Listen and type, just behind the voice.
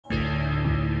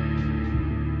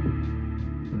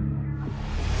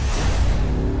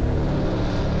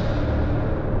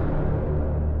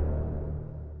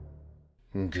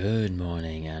Good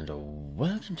morning and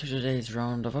welcome to today's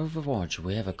round of Overwatch.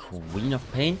 We have a Queen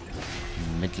of Pain,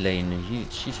 mid lane.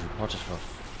 She's reported for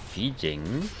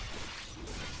feeding,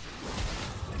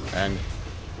 and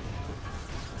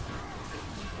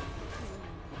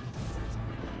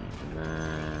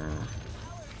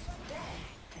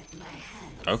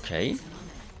okay,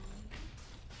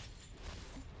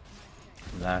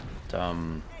 that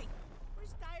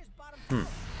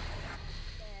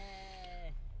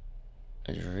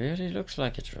it really looks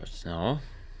like it right now.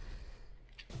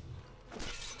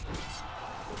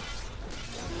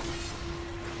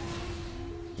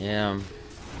 Yeah.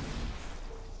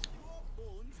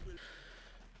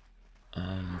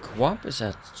 Co-op is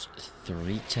at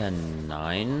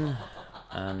 310.9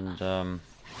 and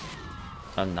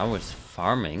now it's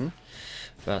farming,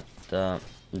 but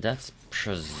that's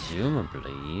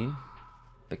presumably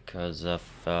because of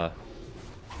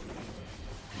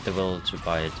the will to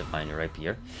buy a divine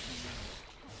rapier,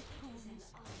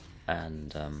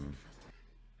 and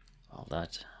well,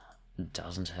 that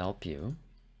doesn't help you.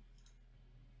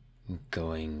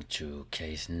 Going to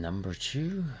case number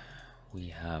 2, we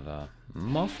have a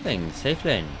Morphling safe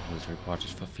lane who's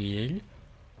reported for feeding.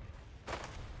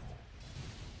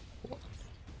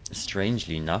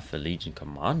 Strangely enough, a Legion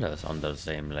commander is on the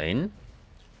same lane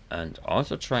and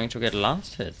also trying to get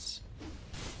last hits.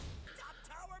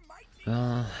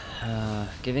 Well,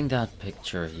 giving that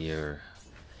picture here,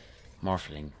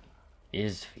 Morphling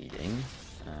is feeding,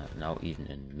 now even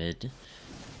in mid.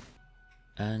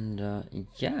 And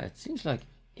yeah, it seems like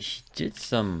he did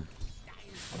some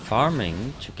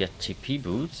farming to get TP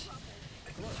boots.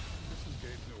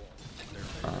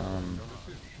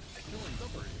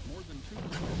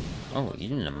 Oh,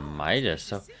 even a Midas,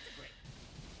 so...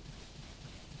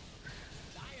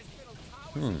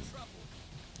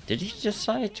 Did he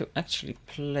decide to actually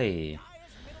play?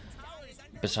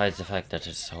 Besides the fact that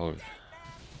his whole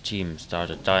team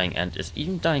started dying and is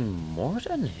even dying more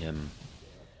than him.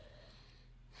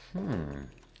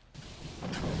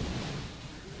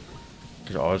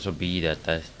 Could also be that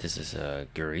this is a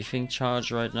griefing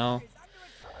charge right now.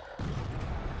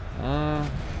 And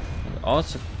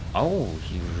also, oh,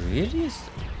 he really is.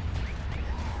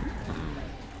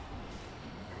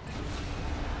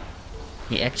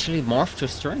 He actually morphed to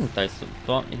strength. I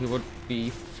thought he would be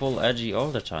full edgy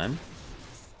all the time.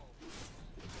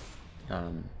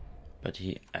 But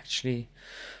he actually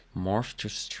morphed to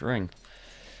strength.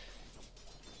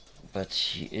 But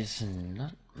he is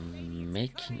not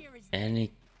making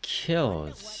any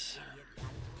kills.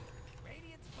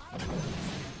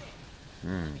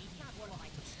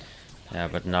 Yeah,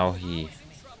 but now he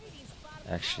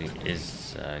actually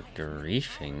is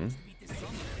griefing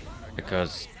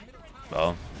because,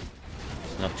 well,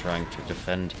 he's not trying to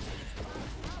defend,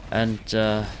 and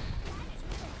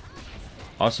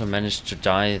also managed to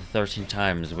die 13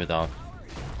 times without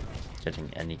getting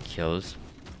any kills.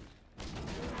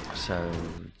 So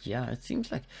yeah, it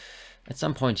seems like at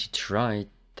some point he tried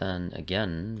then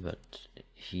again, but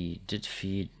he did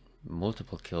feed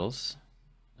multiple kills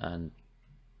and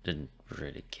didn't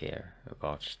really care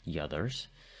about the others.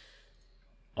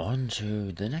 On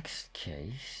to the next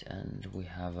case, and we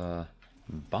have a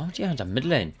bounty hunter mid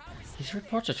lane. He's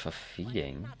reported for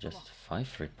feeding, just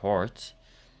 5 reports,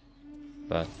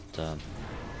 but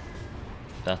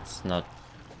that's not...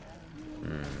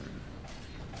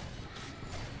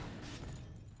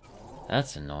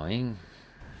 That's annoying,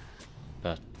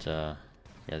 but yeah,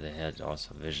 they had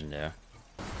also vision there.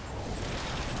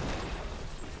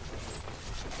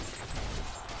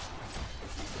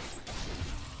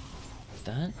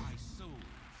 That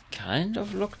kind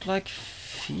of looked like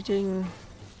feeding.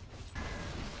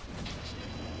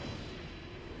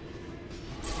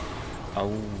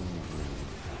 Oh,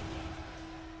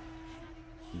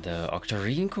 the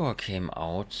Octarine core came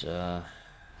out,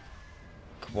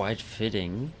 quite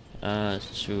fitting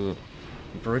to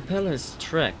repel his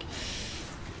track.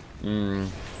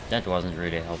 That wasn't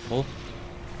really helpful.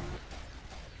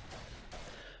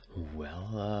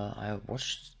 Well, I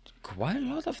watched quite a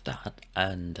lot of that,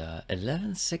 and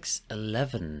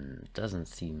 11-6-11 doesn't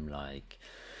seem like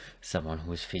someone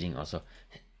who is feeding. Also,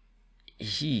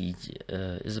 he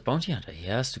is a bounty hunter. He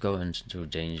has to go into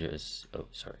dangerous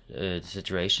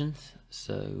situations.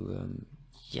 So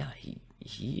yeah,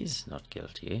 he is not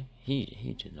guilty.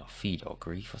 He did not feed or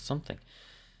grief or something.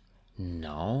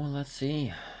 Now let's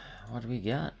see what we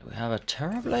got. We have a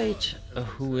Terrorblade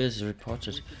who is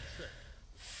reported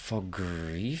for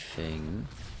griefing.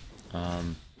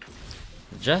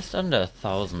 Just under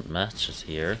 1,000 matches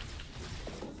here,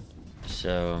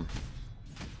 so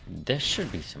there should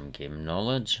be some game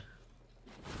knowledge.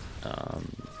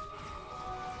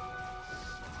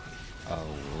 Oh,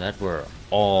 that were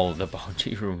all the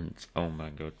bounty runes. Oh my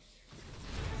god.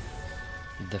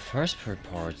 The first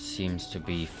report seems to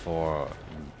be for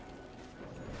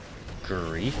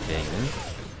griefing.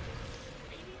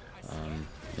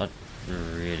 Not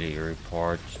really a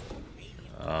report.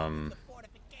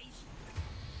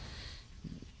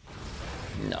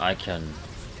 I can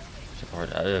support.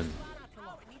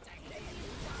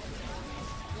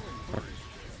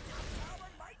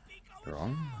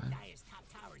 Wrong?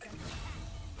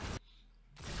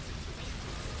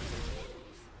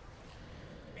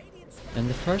 In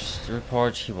the first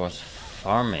report, he was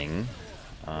farming.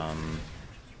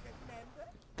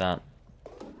 That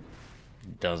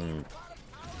doesn't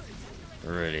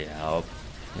really help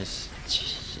his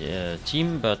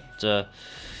team, but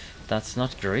that's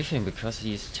not griefing because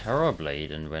he's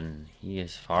Terrorblade, and when he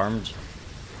is farmed,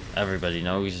 everybody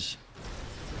knows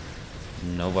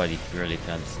nobody really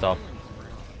can stop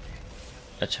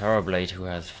a Terrorblade who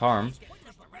has farm.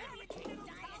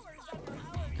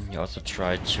 He also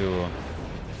tried to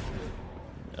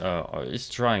or is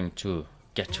trying to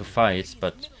get to fights,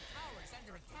 but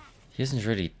he isn't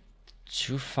really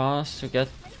too fast to get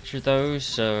to those,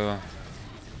 so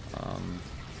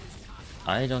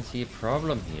I don't see a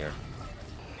problem here.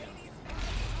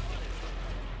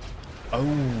 Oh,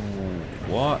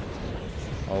 what?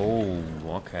 Oh,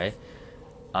 okay.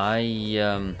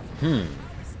 Well,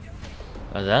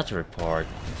 that report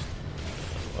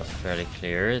was fairly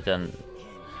clear, then,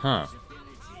 huh.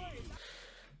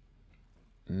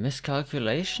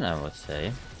 Miscalculation, I would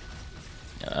say.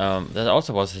 That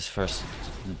also was his first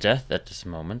death at this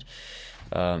moment.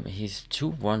 He's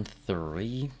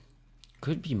 2-1-3.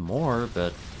 Could be more,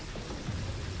 but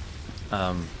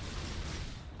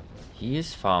he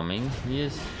is farming. He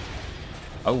is.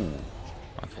 Oh,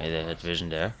 okay. They had vision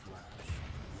there.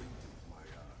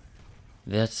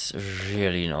 That's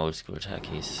really an old school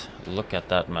techies. Look at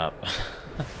that map.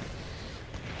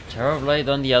 Terrorblade,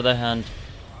 on the other hand,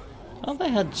 well, they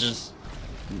had just.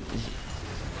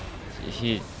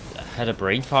 He had a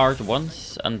brain fart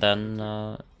once, and then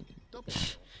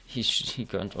he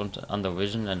got under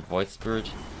vision, and Void Spirit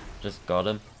just got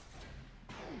him.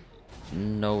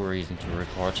 No reason to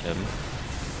report him.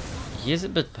 He is a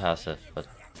bit passive, but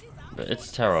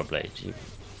it's Terrorblade.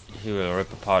 He will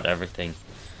rip apart everything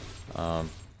in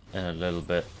a little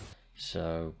bit.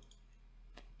 So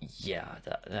yeah,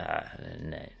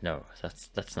 no,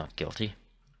 that's not guilty.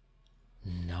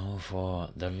 Now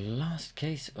for the last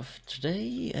case of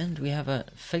today, and we have a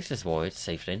Faceless Void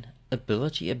safe lane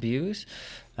ability abuse,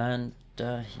 and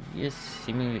he is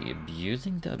seemingly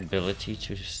abusing the ability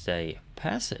to stay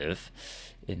passive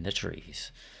in the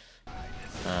trees.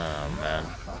 Oh man,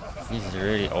 he's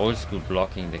really old school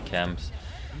blocking the camps.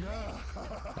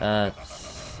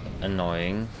 That's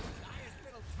annoying.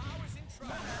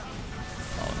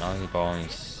 Oh, now he's blowing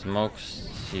smokes.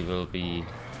 He will be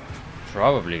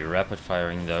probably rapid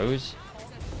firing those.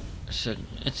 So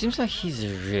it seems like he's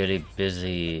really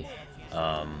busy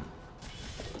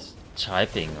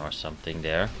typing or something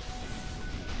there,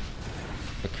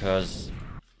 because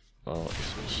well,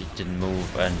 he didn't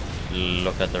move and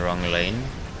look at the wrong lane.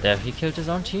 There he killed his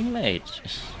own teammate.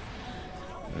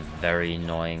 Very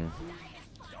annoying.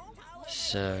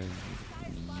 So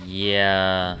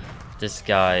yeah, this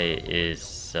guy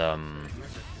is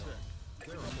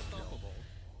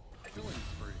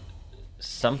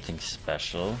something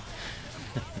special.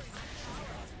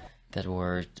 That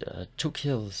were 2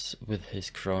 kills with his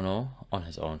chrono on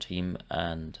his own team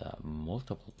and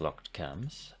multiple blocked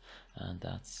camps, and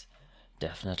that's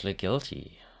definitely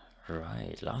guilty.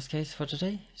 Right, last case for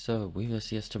today, so we will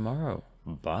see us tomorrow.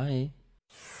 Bye.